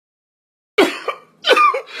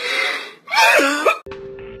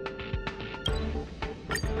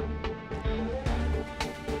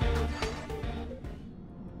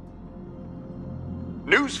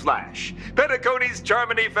Newsflash! Penacony's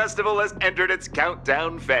Charmony Festival has entered its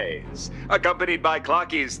countdown phase. Accompanied by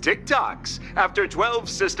Clocky's TikToks, after 12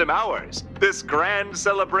 system hours, this grand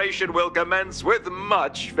celebration will commence with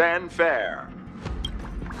much fanfare.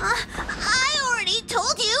 I already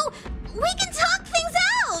told you! We can talk things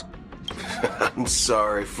out! I'm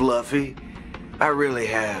sorry, Fluffy. I really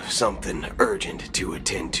have something urgent to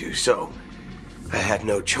attend to, so I had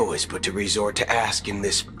no choice but to resort to asking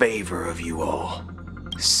this favor of you all.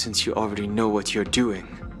 Since you already know what you're doing,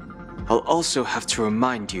 I'll also have to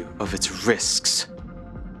remind you of its risks.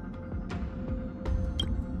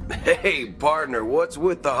 Hey, partner, what's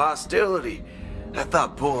with the hostility? I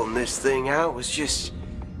thought pulling this thing out was just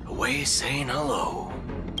a way of saying hello.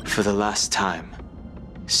 For the last time,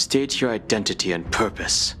 state your identity and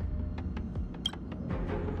purpose.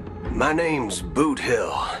 My name's Boot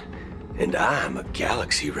Hill, and I'm a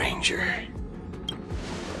Galaxy Ranger.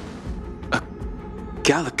 A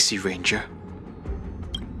Galaxy Ranger?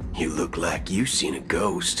 You look like you seen a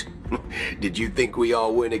ghost. Did you think we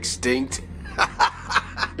all went extinct?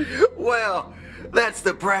 Well, that's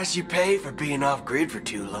the price you pay for being off-grid for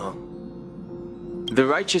too long. The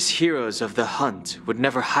righteous heroes of the hunt would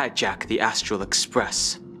never hijack the Astral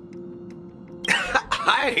Express.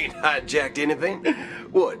 I ain't hijacked anything.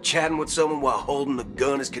 What, chatting with someone while holding a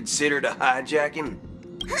gun is considered a hijacking?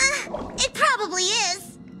 It probably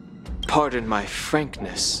is. Pardon my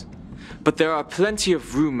frankness, but there are plenty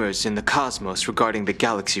of rumors in the cosmos regarding the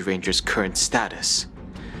Galaxy Ranger's current status,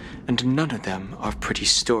 and none of them are pretty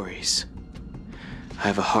stories. I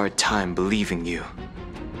have a hard time believing you.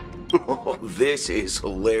 Oh, this is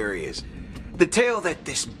hilarious. The tale that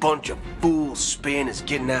this bunch of fools spin is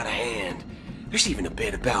getting out of hand. There's even a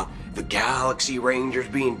bit about the Galaxy Rangers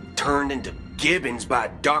being turned into gibbons by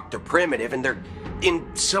Dr. Primitive, and they're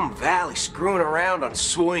in some valley screwing around on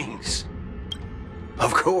swings.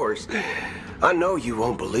 Of course, I know you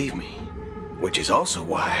won't believe me, which is also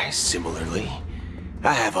why, similarly,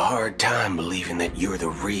 I have a hard time believing that you're the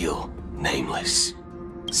real Nameless.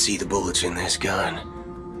 See the bullets in this gun?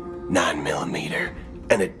 9mm,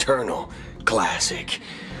 an eternal classic.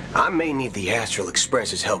 I may need the Astral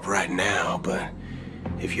Express's help right now, but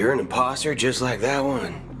if you're an imposter just like that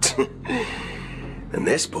one, then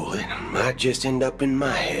this bullet might just end up in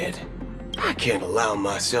my head. I can't allow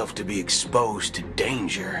myself to be exposed to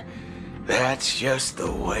danger. That's just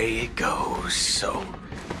the way it goes, so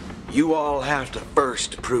you all have to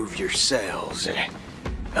first prove yourselves.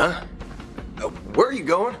 Huh? Where are you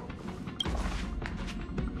going?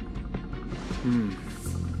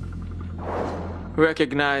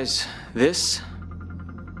 Recognize this?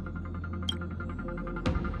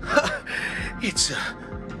 It's a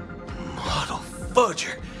model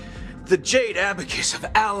fudger. The Jade Abacus of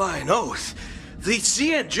Ally and Oath. The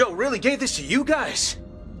CN Joe really gave this to you guys?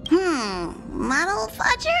 Model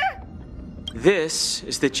fudger? This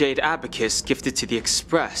is the Jade Abacus gifted to the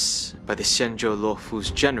Express by the Xianzhou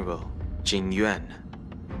Luofu's general, Jing Yuan.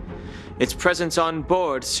 Its presence on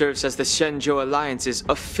board serves as the Xianzhou Alliance's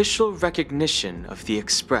official recognition of the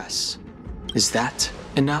Express. Is that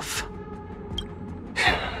enough?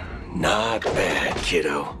 Not bad,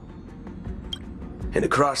 kiddo. And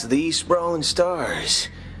across these sprawling stars,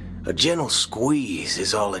 a gentle squeeze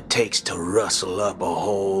is all it takes to rustle up a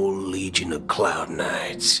whole legion of Cloud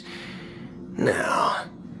Knights. Now,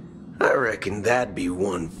 I reckon that'd be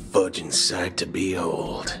one fudging sight to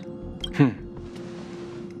behold.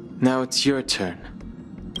 Now it's your turn.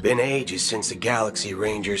 Been ages since the Galaxy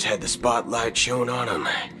Rangers had the spotlight shown on them,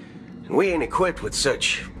 and we ain't equipped with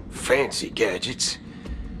such fancy gadgets.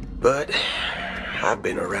 But I've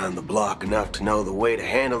been around the block enough to know the way to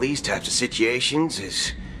handle these types of situations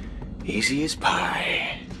is easy as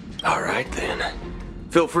pie. Alright then,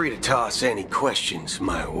 feel free to toss any questions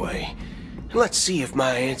my way. And let's see if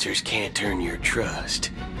my answers can't turn your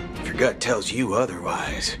trust. If your gut tells you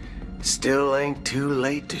otherwise, still ain't too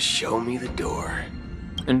late to show me the door.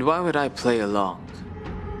 And why would I play along?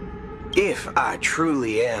 If I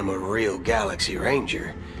truly am a real Galaxy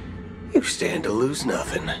Ranger, you stand to lose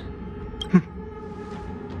nothing.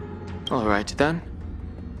 Alright then.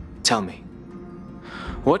 Tell me,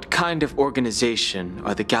 what kind of organization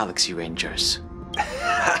are the Galaxy Rangers?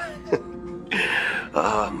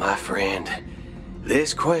 My friend,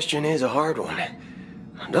 this question is a hard one.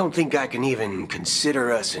 I don't think I can even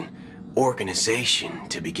consider us an organization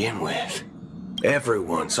to begin with.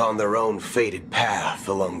 Everyone's on their own fated path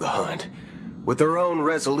along the hunt, with their own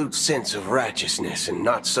resolute sense of righteousness and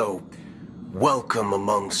not so welcome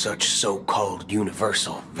among such so-called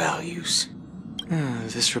universal values.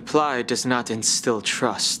 This reply does not instill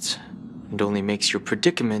trust, and only makes your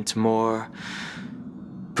predicament more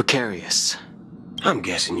Precarious. I'm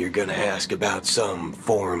guessing you're gonna ask about some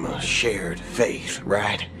form of shared faith,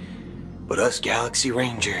 right? But us Galaxy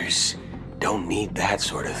Rangers don't need that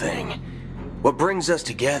sort of thing. What brings us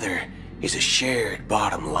together is a shared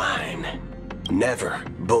bottom line. Never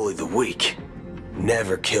bully the weak.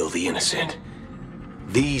 Never kill the innocent.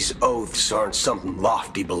 These oaths aren't some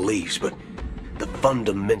lofty beliefs, but the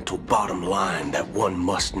fundamental bottom line that one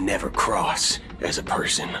must never cross as a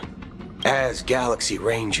person. As Galaxy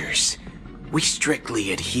Rangers, we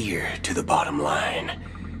strictly adhere to the bottom line.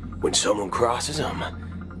 When someone crosses them,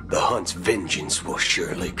 the hunt's vengeance will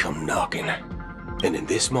surely come knocking. And in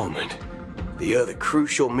this moment, the other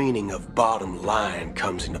crucial meaning of bottom line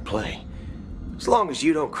comes into play. As long as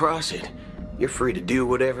you don't cross it, you're free to do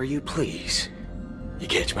whatever you please. You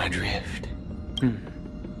catch my drift?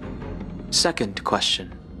 Second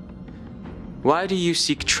question. Why do you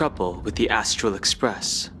seek trouble with the Astral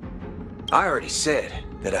Express? I already said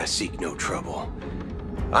that I seek no trouble.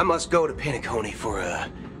 I must go to Penacony for a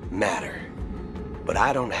matter. But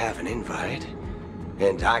I don't have an invite.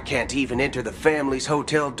 And I can't even enter the family's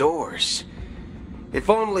hotel doors. If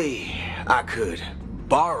only I could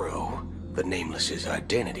borrow the Nameless's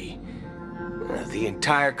identity. The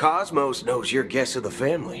entire cosmos knows you're guests of the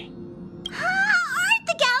family. Aren't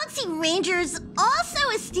the Galaxy Rangers also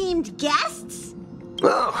esteemed guests?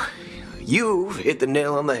 Oh, you've hit the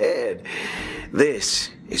nail on the head.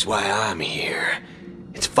 This is why I'm here.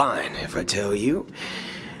 It's fine if I tell you.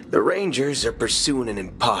 The Rangers are pursuing an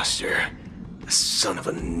imposter. A son of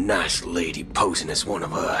a nice lady posing as one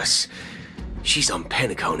of us. She's on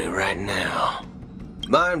Penacony right now.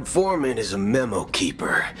 My informant is a memo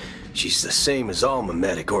keeper. She's the same as all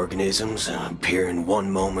mimetic organisms, appearing one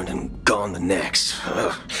moment and gone the next.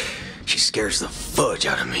 She scares the fudge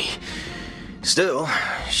out of me. Still,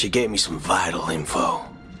 she gave me some vital info.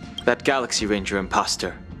 That Galaxy Ranger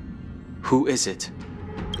imposter. Who is it?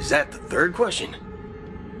 Is that the third question?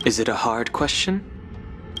 Is it a hard question?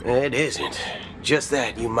 It isn't. Just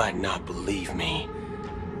that you might not believe me.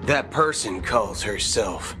 That person calls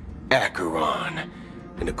herself Acheron.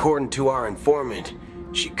 And according to our informant,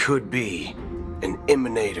 she could be an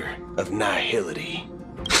emanator of nihility.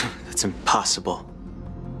 That's impossible.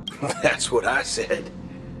 That's what I said.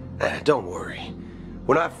 Don't worry.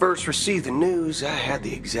 When I first received the news, I had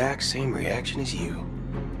the exact same reaction as you.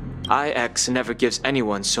 IX never gives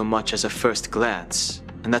anyone so much as a first glance,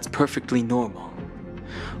 and that's perfectly normal.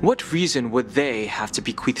 What reason would they have to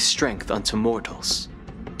bequeath strength unto mortals?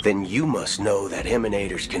 Then you must know that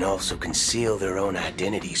emanators can also conceal their own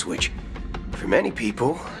identities, which, for many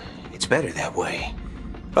people, it's better that way.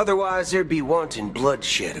 Otherwise, there'd be wanton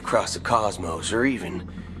bloodshed across the cosmos, or even,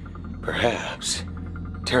 perhaps,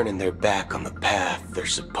 turning their back on the path they're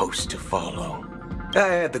supposed to follow. I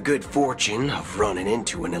had the good fortune of running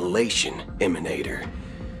into an elation emanator.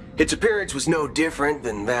 Its appearance was no different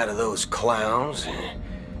than that of those clowns.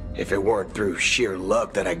 If it weren't through sheer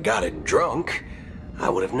luck that I got it drunk, I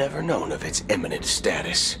would have never known of its eminent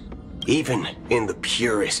status. Even in the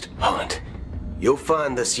purest hunt, you'll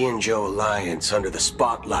find the Xianzhou Alliance under the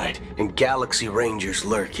spotlight and Galaxy Rangers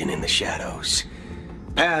lurking in the shadows.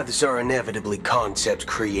 Paths are inevitably concepts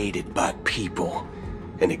created by people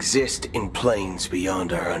and exist in planes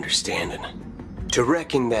beyond our understanding. To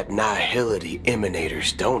reckon that nihility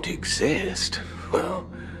emanators don't exist, well,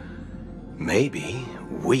 maybe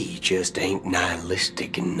we just ain't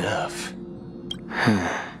nihilistic enough.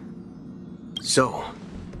 So,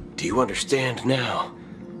 do you understand now?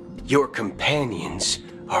 Your companions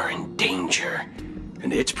are in danger,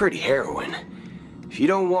 and it's pretty harrowing. If you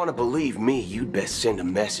don't want to believe me, you'd best send a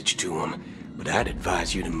message to them, but I'd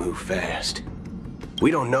advise you to move fast.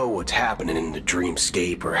 We don't know what's happening in the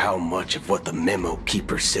dreamscape or how much of what the memo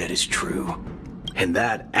keeper said is true. And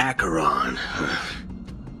that Acheron,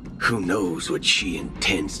 who knows what she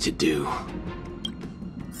intends to do.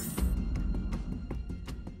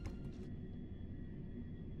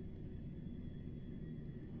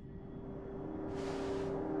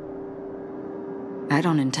 I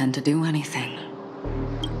don't intend to do anything.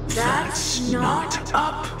 That's not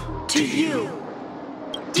up to you.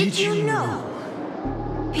 Did you know?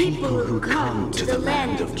 People who come to the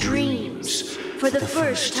land of dreams for the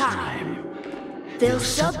first time, they'll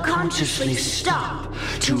subconsciously stop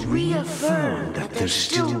to reaffirm that they're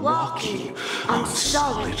still walking on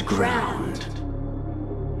solid ground.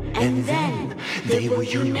 And then they will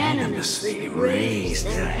unanimously raise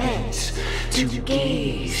their heads to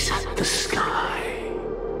gaze at the sky.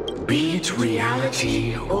 Be it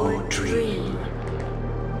reality or dream,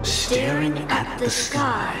 staring at the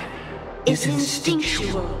sky is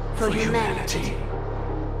instinctual for humanity.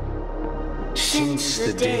 Since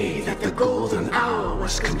the day that the golden hour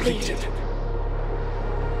was completed,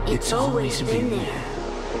 it's always been there,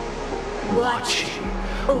 watching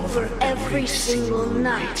over every single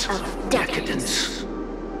night of decadence.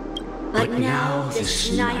 But now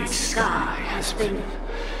this night sky has been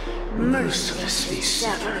mercilessly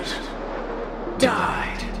severed,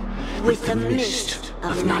 dyed with the mist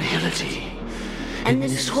of nihility. And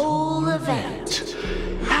this whole event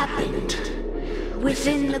happened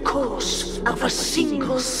within the course of a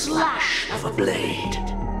single slash of a blade.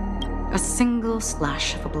 A single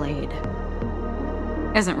slash of a blade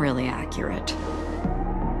isn't really accurate.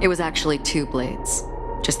 It was actually 2 blades,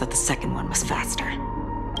 just that the second one was faster.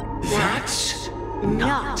 That's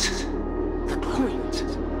not the point.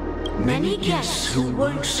 Many guests who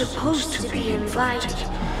weren't supposed to be invited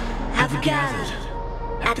have gathered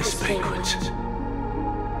at this banquet.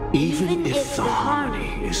 Even if the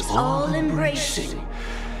harmony is all-embracing,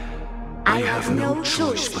 I have no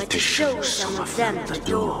choice but to show some of them the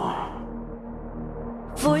door.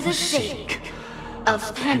 For the sake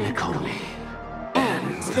of Penacony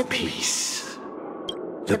and the peace.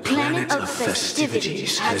 The planet of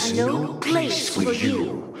festivities has no place for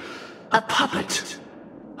you, a puppet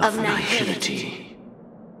of nihility.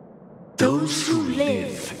 Those who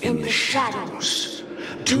live in the shadows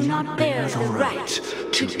do not bear the right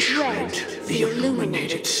to tread the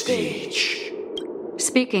illuminated stage.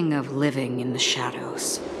 Speaking of living in the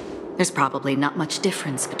shadows, there's probably not much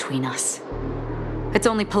difference between us. It's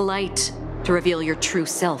only polite to reveal your true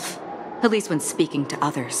self, at least when speaking to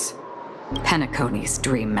others. Penacony's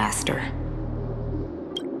Dream Master.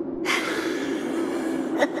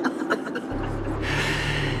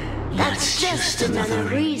 That's just another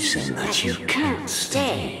reason that you can't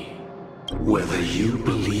stay. Whether you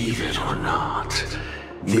believe it or not,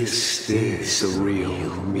 this is the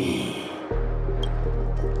real me.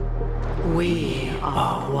 We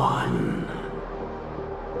are one.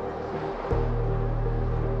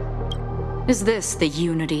 Is this the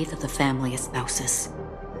unity that the family espouses?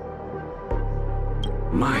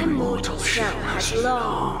 My mortal shell has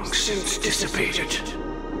long since dissipated.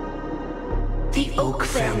 The Oak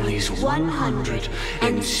family's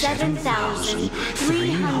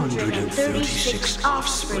 107,336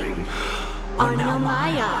 offspring are now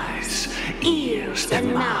my eyes, ears,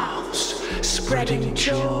 and mouths, spreading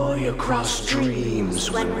joy across dreams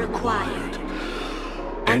when required,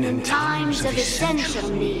 and in times of essential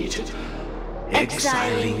need,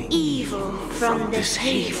 exiling evil from this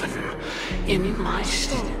haven in my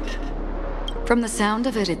stead. From the sound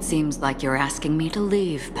of it, it seems like you're asking me to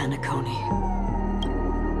leave, Penacony.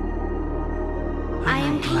 I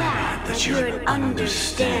am glad that you're an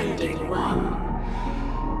understanding one.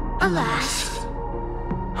 Alas,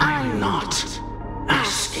 I'm not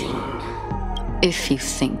asking. If you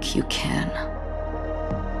think you can.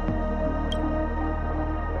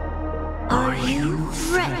 Are you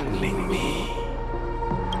threatening me?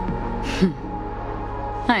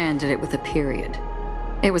 I ended it with a period.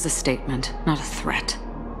 It was a statement, not a threat.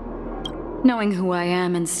 Knowing who I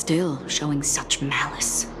am and still showing such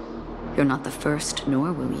malice. You're not the first,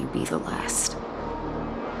 nor will you be the last.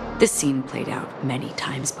 This scene played out many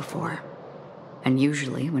times before. And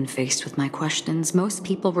usually, when faced with my questions, most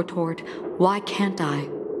people retort, "Why can't I?"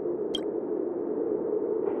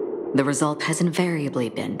 The result has invariably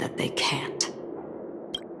been that they can't.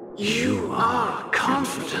 You are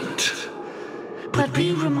confident. But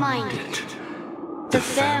be reminded, the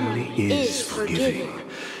family is forgiving,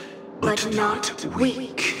 but not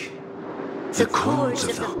weak. The cords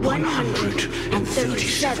of the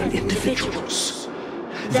 137 individuals.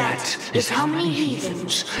 That is how many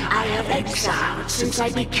heathens I have exiled since I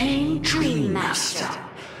became Dream Master.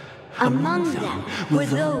 Among them were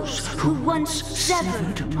those who once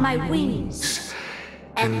severed my wings,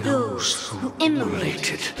 and those who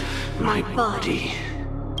immolated my body.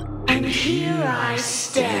 And here I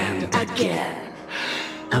stand again,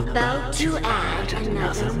 about to add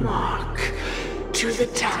another mark to the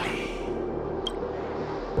tally.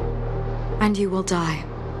 And you will die.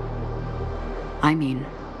 I mean,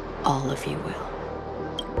 all of you will.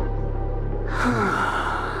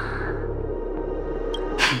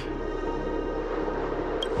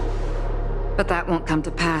 But that won't come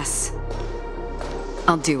to pass.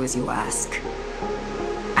 I'll do as you ask.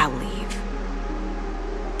 I'll leave.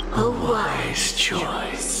 A wise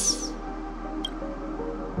choice.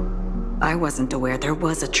 I wasn't aware there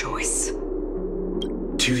was a choice.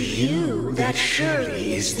 To you, that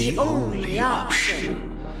surely is the only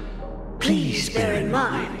option. Please bear in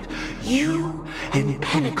mind, you and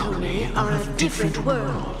Penacony are of different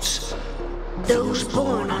worlds. Those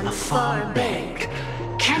born on a far bank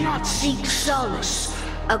cannot seek solace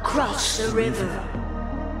across the river.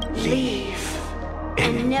 Leave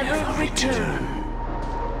and never return.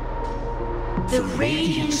 The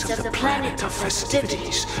radiance of the planet of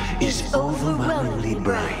festivities is overwhelmingly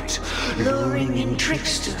bright, luring in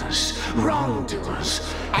tricksters, wrongdoers,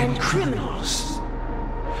 and criminals.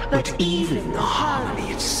 But even the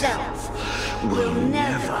harmony itself will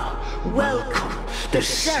never welcome the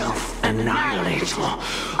self-annihilator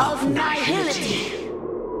of nihility.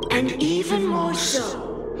 And even more so,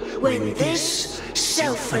 when this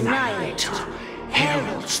self-annihilator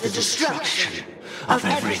heralds the destruction of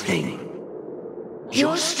everything.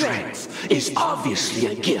 Your strength is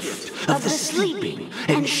obviously a gift of the sleeping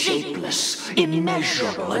and shapeless,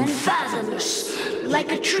 immeasurable and fathomless,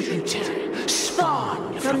 like a tributary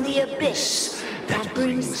spawned from the abyss that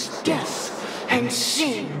brings death and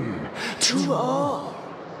sin to all.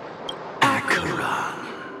 Acheron,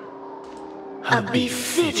 a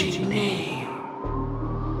befitting name.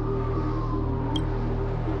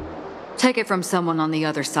 Take it from someone on the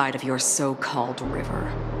other side of your so-called river.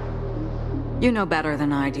 You know better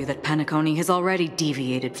than I do that Penacony has already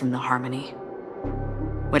deviated from the harmony.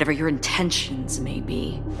 Whatever your intentions may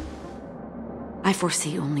be, I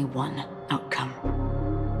foresee only one outcome.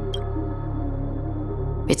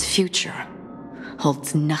 Its future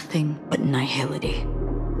holds nothing but nihility.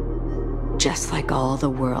 Just like all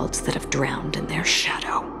the worlds that have drowned in their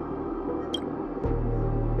shadow.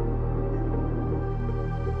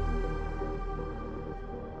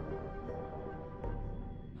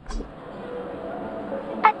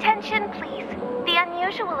 Attention, please. The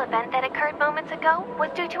unusual event that occurred moments ago was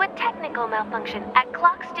due to a technical malfunction at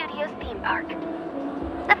Clock Studios theme park.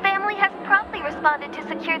 The family has promptly responded to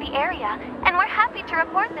secure the area, and we're happy to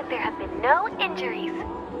report that there have been no injuries.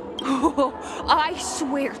 Oh, I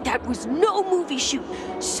swear that was no movie shoot.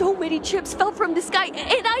 So many chips fell from the sky,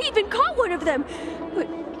 and I even caught one of them. But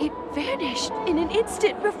it vanished in an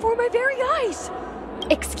instant before my very eyes.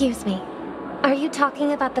 Excuse me. Are you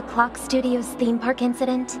talking about the Clock Studios theme park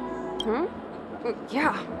incident? Hmm?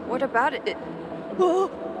 Yeah, what about it?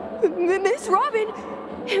 Oh, Miss Robin,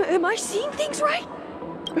 am I seeing things right?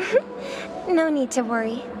 No need to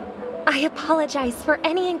worry. I apologize for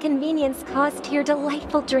any inconvenience caused to your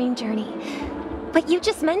delightful dream journey. What you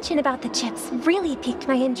just mentioned about the chips really piqued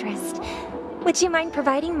my interest. Would you mind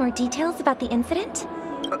providing more details about the incident?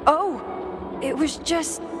 Oh, it was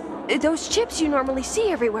just those chips you normally see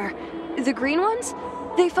everywhere. The green ones?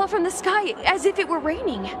 They fell from the sky as if it were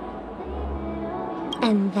raining.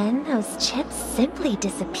 And then those chips simply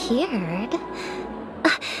disappeared.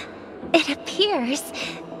 It appears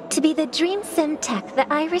to be the Dream Sim tech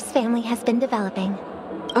the Iris family has been developing.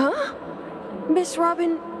 Huh? Miss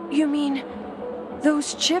Robin, you mean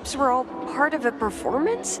those chips were all part of a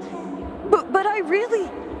performance? But I really...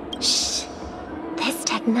 Shh. This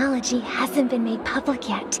technology hasn't been made public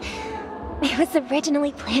yet. It was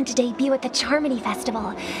originally planned to debut at the Charmony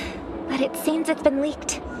Festival, but it seems it's been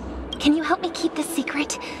leaked. Can you help me keep this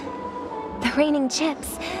secret? The raining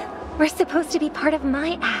chips were supposed to be part of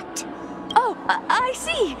my act. Oh, I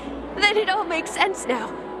see. Then it all makes sense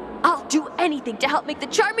now. I'll do anything to help make the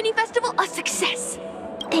Charmony Festival a success.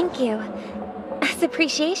 Thank you. As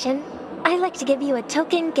appreciation, I'd like to give you a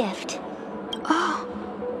token gift. Oh,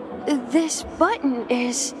 this button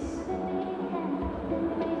is...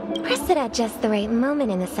 Press it at just the right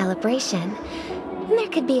moment in the celebration, and there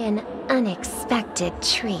could be an unexpected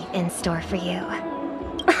treat in store for you.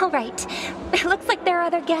 All right, it looks like there are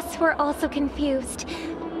other guests who are also confused.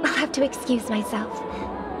 I'll have to excuse myself.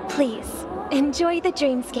 Please, enjoy the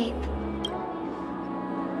dreamscape.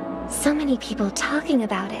 So many people talking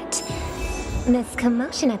about it. This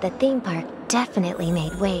commotion at the theme park definitely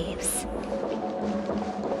made waves.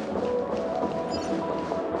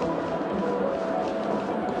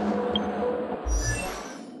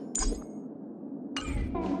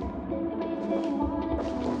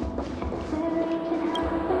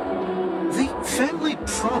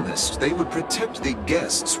 Promised they would protect the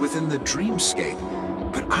guests within the dreamscape,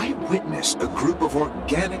 but I witnessed a group of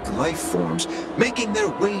organic life forms making their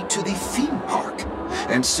way to the theme park.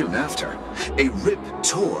 And soon after, a rip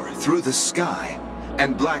tore through the sky,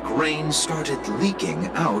 and black rain started leaking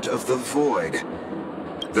out of the void.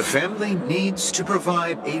 The family needs to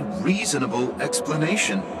provide a reasonable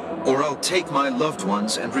explanation, or I'll take my loved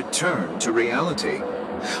ones and return to reality.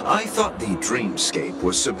 I thought the dreamscape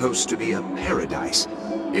was supposed to be a paradise.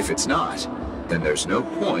 If it's not, then there's no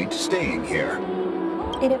point staying here.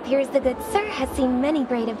 It appears the good sir has seen many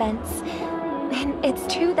great events. And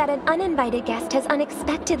it's true that an uninvited guest has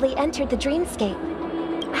unexpectedly entered the dreamscape.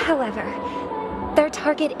 However, Their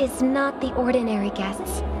target is not the ordinary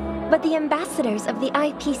guests, but the ambassadors of the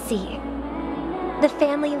IPC. The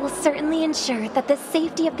family will certainly ensure that the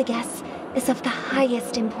safety of the guests is of the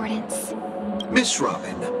highest importance. Miss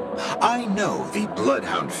Robin, I know the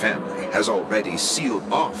Bloodhound family has already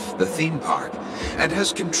sealed off the theme park and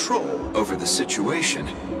has control over the situation,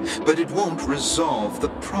 but it won't resolve the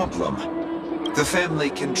problem. The family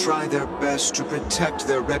can try their best to protect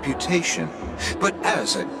their reputation, but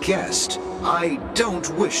as a guest, I don't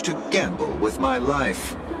wish to gamble with my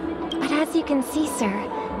life. But as you can see, sir,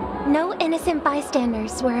 no innocent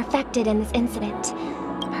bystanders were affected in this incident.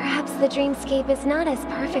 Perhaps the dreamscape is not as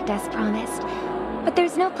perfect as promised, but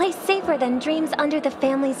there's no place safer than dreams under the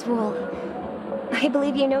family's rule. I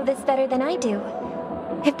believe you know this better than I do.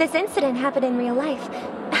 If this incident happened in real life,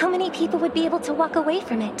 how many people would be able to walk away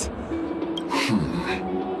from it?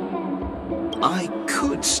 I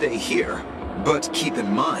could stay here, but keep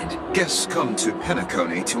in mind, guests come to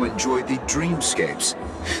Penacony to enjoy the dreamscapes.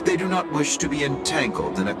 They do not wish to be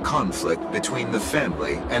entangled in a conflict between the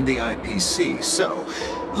family and the IPC, so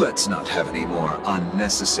let's not have any more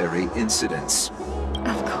unnecessary incidents.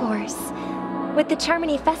 Of course. With the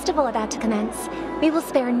Charmony Festival about to commence, we will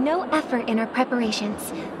spare no effort in our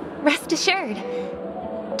preparations. Rest assured.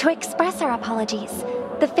 To express our apologies,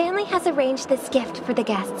 the family has arranged this gift for the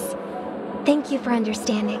guests. Thank you for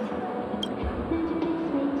understanding.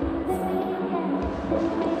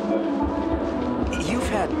 You've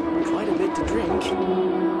had quite a bit to drink.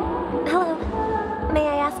 Hello. May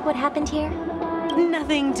I ask what happened here?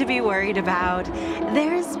 Nothing to be worried about.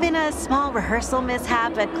 There's been a small rehearsal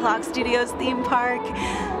mishap at Clock Studios theme park.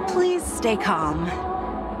 Please stay calm.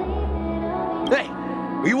 Hey,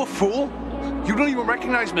 are you a fool? You don't even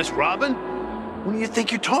recognize Miss Robin? Who do you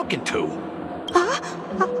think you're talking to?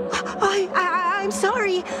 I'm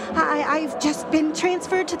sorry. I've just been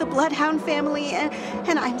transferred to the Bloodhound family,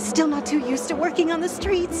 and I'm still not too used to working on the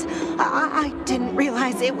streets. I didn't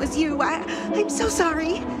realize it was you. I'm so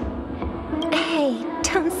sorry. Hey,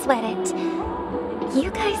 don't sweat it. You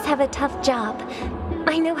guys have a tough job.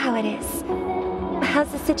 I know how it is.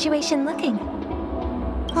 How's the situation looking?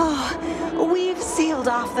 Oh, we've sealed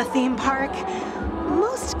off the theme park.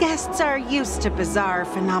 Most guests are used to bizarre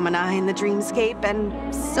phenomena in the dreamscape,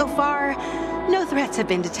 and so far, no threats have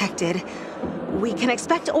been detected. We can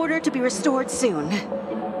expect order to be restored soon.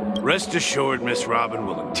 Rest assured, Miss Robin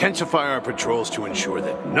will intensify our patrols to ensure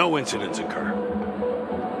that no incidents occur.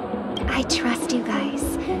 I trust you guys.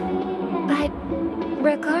 But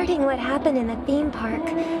regarding what happened in the theme park,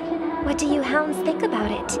 what do you hounds think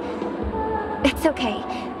about it? It's okay.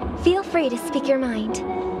 Feel free to speak your mind.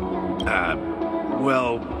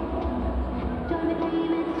 Well...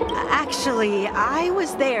 Actually, I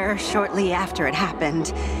was there shortly after it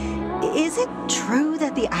happened. Is it true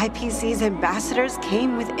that the IPC's ambassadors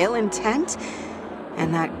came with ill intent?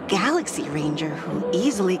 And that Galaxy Ranger who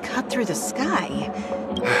easily cut through the sky?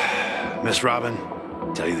 Miss Robin,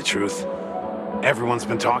 tell you the truth, everyone's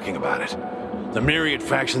been talking about it. The myriad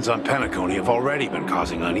factions on Penacony have already been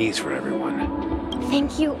causing unease for everyone.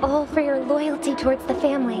 Thank you all for your loyalty towards the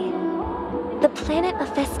family. The planet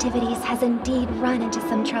of festivities has indeed run into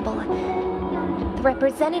some trouble. The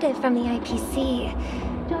representative from the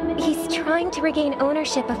IPC, he's trying to regain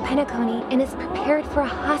ownership of Penacony and is prepared for a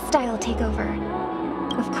hostile takeover.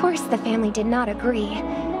 Of course, the family did not agree.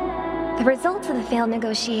 The result of the failed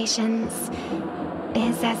negotiations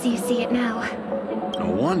is as you see it now.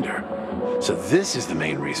 No wonder. So this is the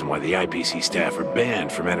main reason why the IPC staff are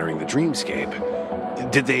banned from entering the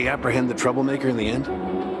dreamscape. Did they apprehend the troublemaker in the end?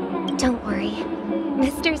 Don't worry.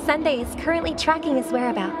 Mr. Sunday is currently tracking his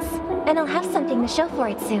whereabouts, and he'll have something to show for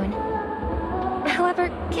it soon. However,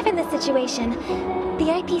 given the situation, the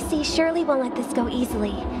IPC surely won't let this go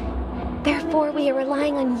easily. Therefore, we are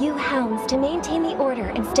relying on you hounds to maintain the order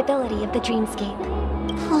and stability of the dreamscape.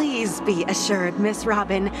 Please be assured, Miss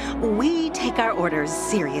Robin, we take our orders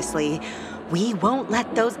seriously. We won't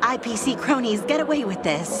let those IPC cronies get away with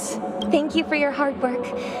this. Thank you for your hard work.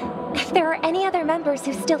 If there are any other members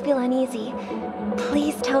who still feel uneasy,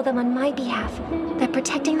 please tell them on my behalf that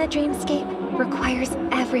protecting the dreamscape requires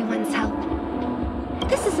everyone's help.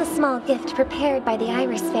 This is a small gift prepared by the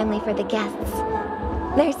Iris family for the guests.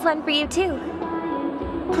 There's one for you too.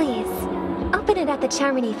 Please, open it at the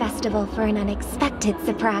Charmony Festival for an unexpected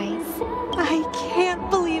surprise. I can't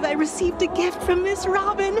believe I received a gift from Miss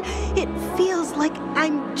Robin. It feels like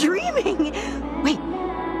I'm dreaming. Wait,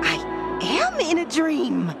 I am in a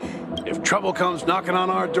dream. If trouble comes knocking on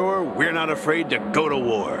our door, we're not afraid to go to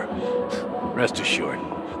war. Rest assured,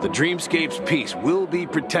 the dreamscape's peace will be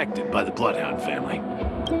protected by the Bloodhound family.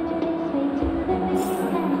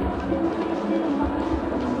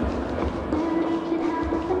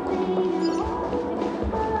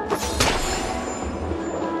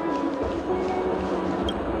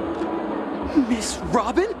 Miss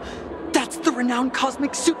Robin? That's the renowned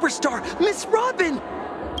cosmic superstar, Miss Robin!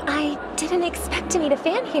 I didn't expect to meet a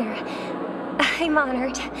fan here. I'm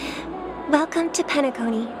honored. Welcome to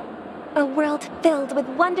Penacony, a world filled with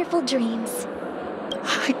wonderful dreams.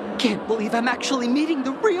 I can't believe I'm actually meeting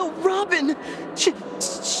the real Robin!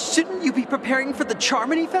 Shouldn't you be preparing for the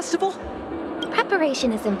Charmony Festival?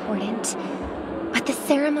 Preparation is important, but the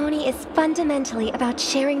ceremony is fundamentally about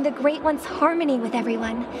sharing the Great One's harmony with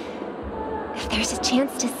everyone. If there's a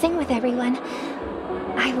chance to sing with everyone,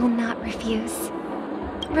 I will not refuse.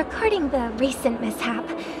 Regarding the recent mishap,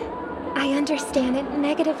 I understand it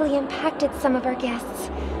negatively impacted some of our guests.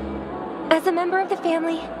 As a member of the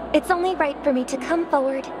family, it's only right for me to come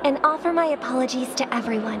forward and offer my apologies to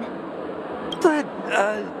everyone. But,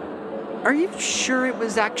 are you sure it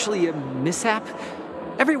was actually a mishap?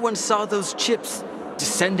 Everyone saw those chips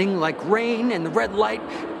descending like rain and the red light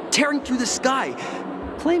tearing through the sky.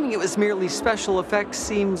 Claiming it was merely special effects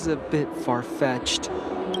seems a bit far-fetched.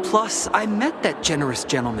 Plus, I met that generous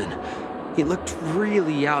gentleman. He looked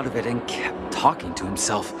really out of it and kept talking to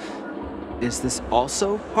himself. Is this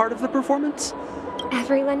also part of the performance?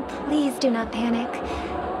 Everyone, please do not panic.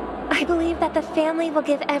 I believe that the family will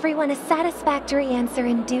give everyone a satisfactory answer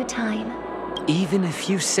in due time. Even if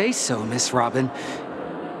you say so, Miss Robin,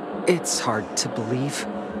 it's hard to believe.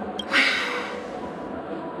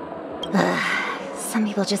 Some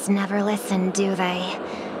people just never listen, do they?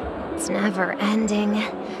 It's never ending.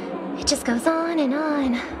 It just goes on and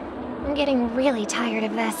on. I'm getting really tired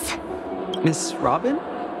of this. Miss Robin?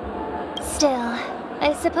 Still,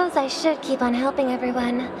 I suppose I should keep on helping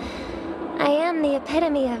everyone. I am the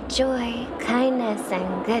epitome of joy, kindness,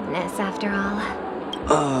 and goodness, after all.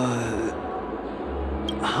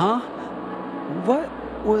 Huh? What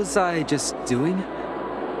was I just doing?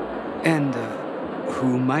 And,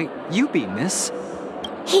 who might you be, miss?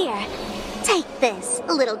 Here, take this,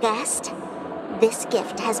 little guest. This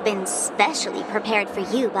gift has been specially prepared for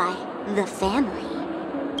you by the family.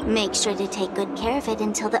 Make sure to take good care of it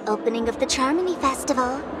until the opening of the Charmony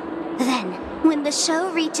Festival. Then, when the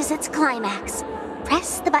show reaches its climax,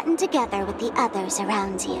 press the button together with the others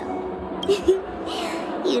around you.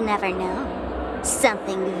 You never know.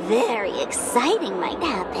 Something very exciting might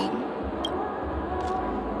happen.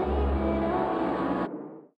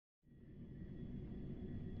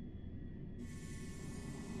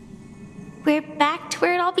 We're back to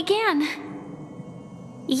where it all began.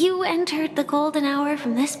 You entered the golden hour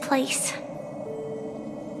from this place.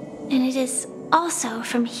 And it is also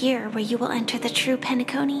from here where you will enter the true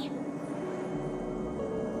Penacony.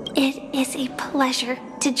 It is a pleasure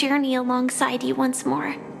to journey alongside you once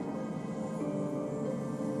more.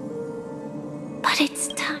 But it's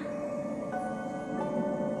time.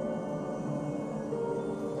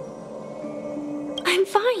 I'm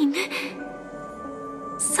fine.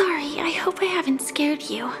 Sorry, I hope I haven't scared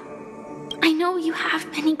you. I know you have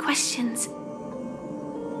many questions.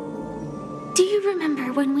 Do you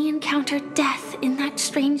remember when we encountered death in that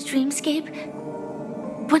strange dreamscape?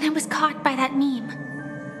 When I was caught by that meme?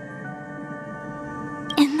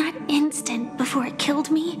 In that instant before it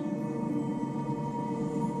killed me,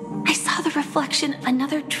 I saw the reflection of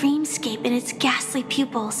another dreamscape in its ghastly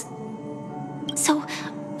pupils. So,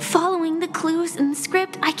 following the clues in the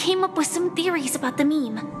script, I came up with some theories about the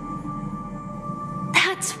meme.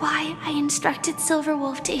 That's why I instructed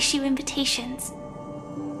Silverwolf to issue invitations,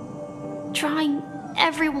 drawing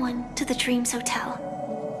everyone to the Dreams Hotel.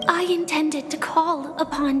 I intended to call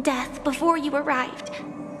upon death before you arrived,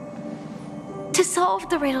 to solve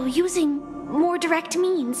the riddle using more direct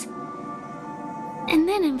means, and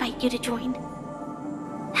then invite you to join.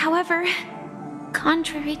 However,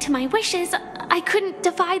 contrary to my wishes, I couldn't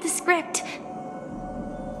defy the script,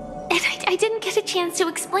 and I didn't get a chance to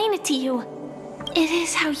explain it to you. It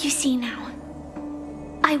is how you see now.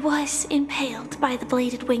 I was impaled by the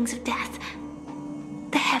bladed wings of death.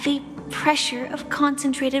 The heavy pressure of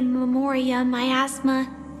concentrated memoria miasma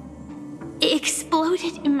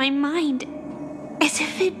exploded in my mind as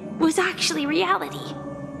if it was actually reality.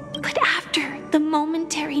 But after the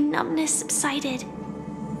momentary numbness subsided,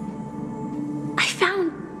 I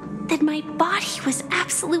found that my body was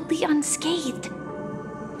absolutely unscathed.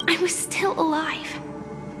 I was still alive.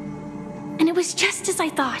 And it was just as I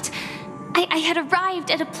thought. I had arrived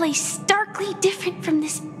at a place starkly different from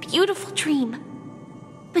this beautiful dream.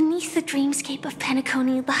 Beneath the dreamscape of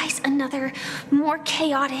Penacony lies another, more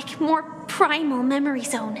chaotic, more primal memory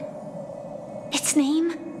zone. Its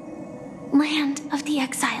name? Land of the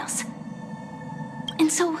Exiles.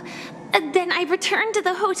 And so, then I returned to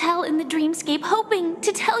the hotel in the dreamscape, hoping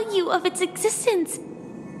to tell you of its existence.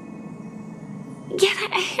 Yet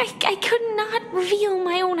I could not reveal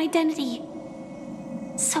my own identity.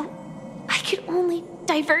 So I could only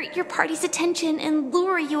divert your party's attention and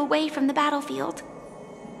lure you away from the battlefield.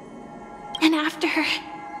 And after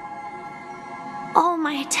all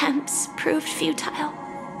my attempts proved futile,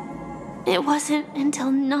 it wasn't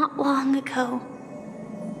until not long ago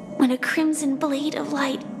when a crimson blade of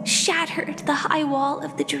light shattered the high wall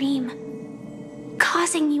of the dream,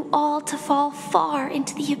 causing you all to fall far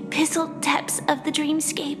into the abyssal depths of the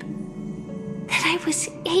dreamscape, that I was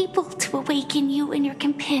able to awaken you and your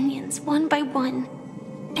companions one by one.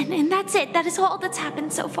 And that's it. That is all that's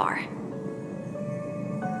happened so far.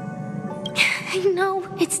 I know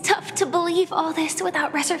it's tough to believe all this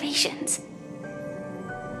without reservations.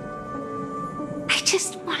 I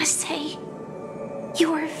just want to say,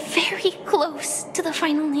 you are very close to the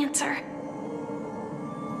final answer.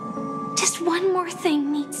 Just one more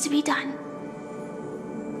thing needs to be done.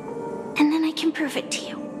 And then I can prove it to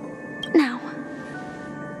you. Now,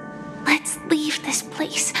 let's leave this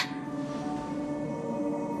place.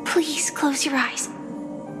 Please close your eyes.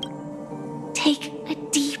 Take a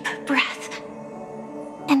deep breath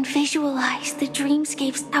and visualize the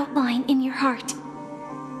dreamscape's outline in your heart.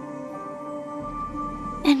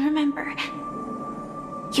 And remember,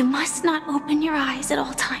 you must not open your eyes at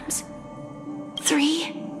all times.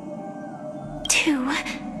 3, 2,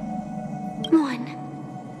 1.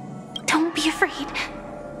 Don't be afraid.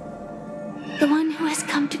 The one who has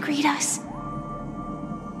come to greet us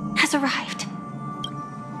has arrived.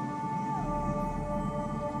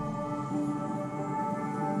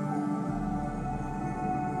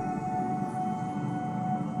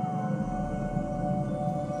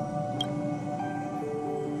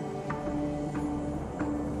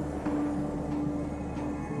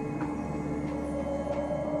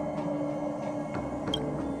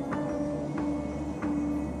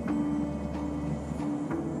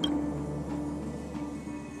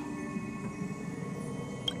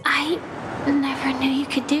 I never knew you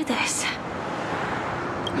could do this.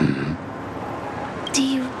 Do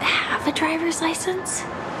you have a driver's license?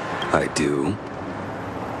 I do.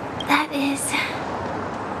 That is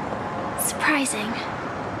surprising.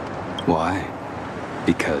 Why?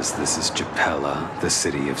 Because this is Japella, the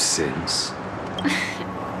city of sins?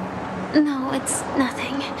 No, it's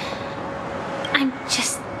nothing. I'm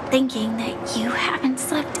just thinking that you haven't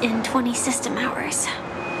slept in 20 system hours.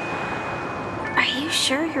 Are you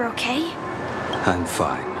sure you're okay? I'm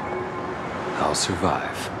fine. I'll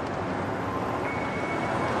survive.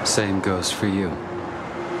 Same goes for you.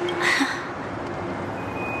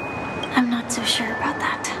 I'm not so sure about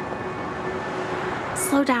that.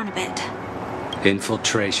 Slow down a bit.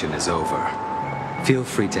 Infiltration is over. Feel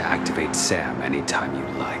free to activate Sam anytime you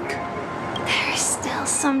like. There's still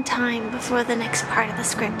some time before the next part of the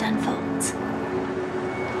script unfolds.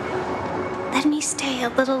 Let me stay a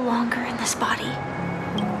little longer in this body.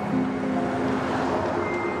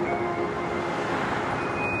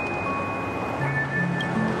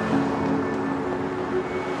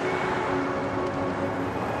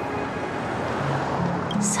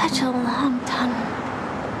 Such a long tunnel.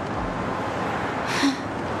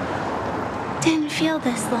 Didn't feel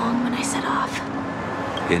this long when I set off.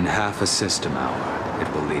 In half a system hour,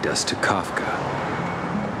 it will lead us to Kafka.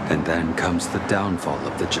 And then comes the downfall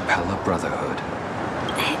of the Japella Brotherhood.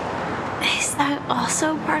 Is that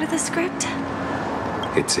also part of the script?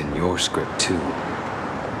 It's in your script too.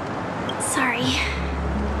 Sorry.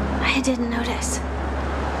 I didn't notice.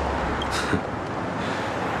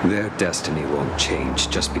 Their destiny won't change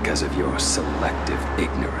just because of your selective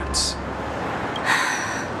ignorance.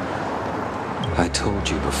 I told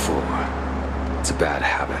you before, it's a bad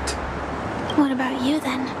habit. What about you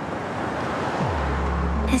then?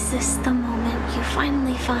 Is this the moment you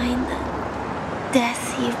finally find the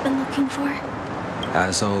death you've been looking for?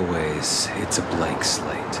 As always, it's a blank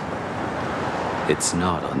slate. It's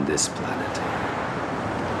not on this planet.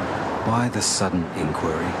 Why the sudden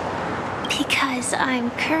inquiry? Because I'm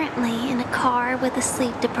currently in a car with a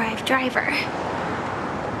sleep-deprived driver.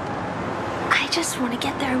 I just want to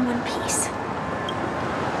get there in one piece.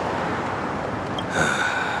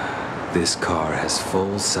 This car has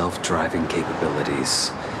full self-driving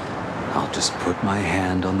capabilities. I'll just put my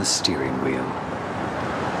hand on the steering wheel.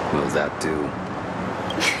 Will that do?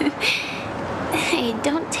 Hey,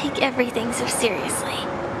 don't take everything so seriously.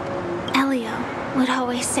 Elio would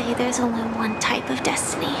always say there's only one type of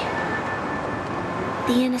destiny.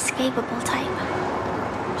 The inescapable type.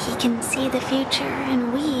 He can see the future,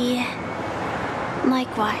 and we,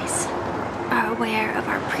 likewise, are aware of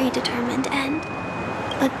our predetermined end.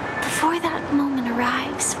 But before that moment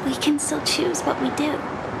arrives, we can still choose what we do.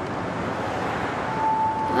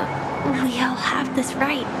 We all have this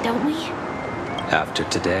right, don't we? After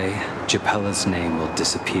today, Japella's name will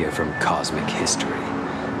disappear from cosmic history,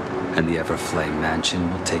 and the Everflame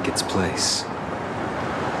Mansion will take its place.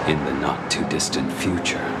 In the not-too-distant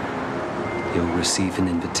future, you'll receive an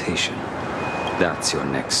invitation. That's your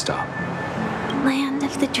next stop. Land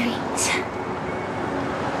of the Dreams.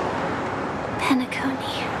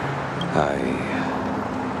 Penacony. I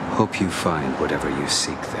hope you find whatever you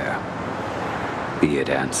seek there. Be it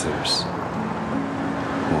answers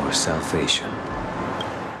or salvation.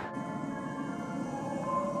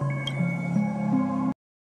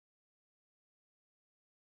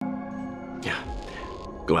 Yeah.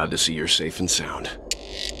 Glad to see you're safe and sound.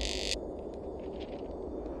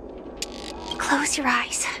 Close your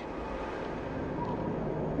eyes.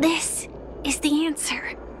 This is the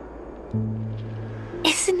answer.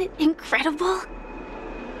 Isn't it incredible?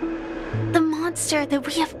 The monster that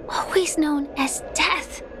we have always known as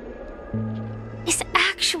Death is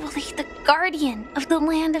actually the guardian of the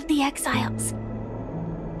land of the exiles.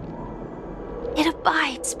 It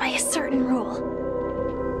abides by a certain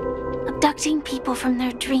rule, abducting people from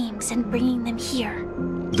their dreams and bringing them here.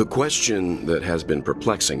 The question that has been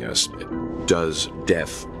perplexing us, does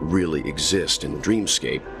death really exist in the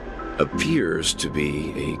dreamscape, appears to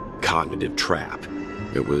be a cognitive trap.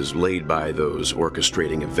 It was laid by those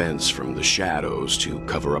orchestrating events from the shadows to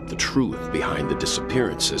cover up the truth behind the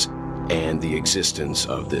disappearances and the existence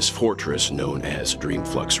of this fortress known as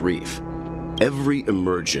Dreamflux Reef. Every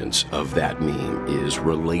emergence of that meme is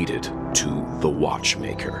related to the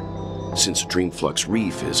Watchmaker. Since Dreamflux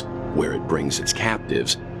Reef is where it brings its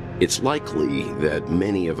captives, it's likely that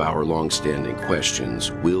many of our long-standing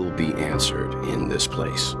questions will be answered in this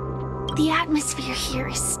place. The atmosphere here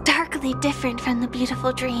is starkly different from the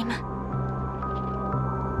beautiful dream.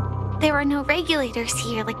 There are no regulators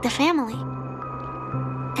here like the family.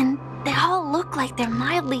 And they all look like they're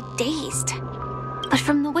mildly dazed. But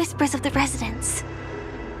from the whispers of the residents,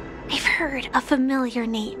 I've heard a familiar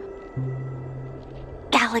name.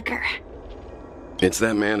 Gallagher. It's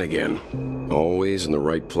that man again. Always in the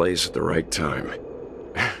right place at the right time.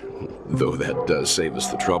 Though that does save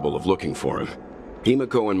us the trouble of looking for him.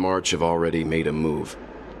 Himiko and March have already made a move.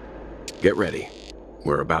 Get ready.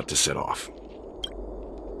 We're about to set off.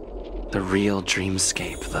 The real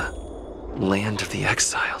dreamscape, the land of the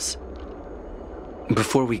exiles.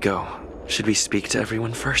 Before we go, should we speak to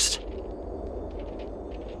everyone first?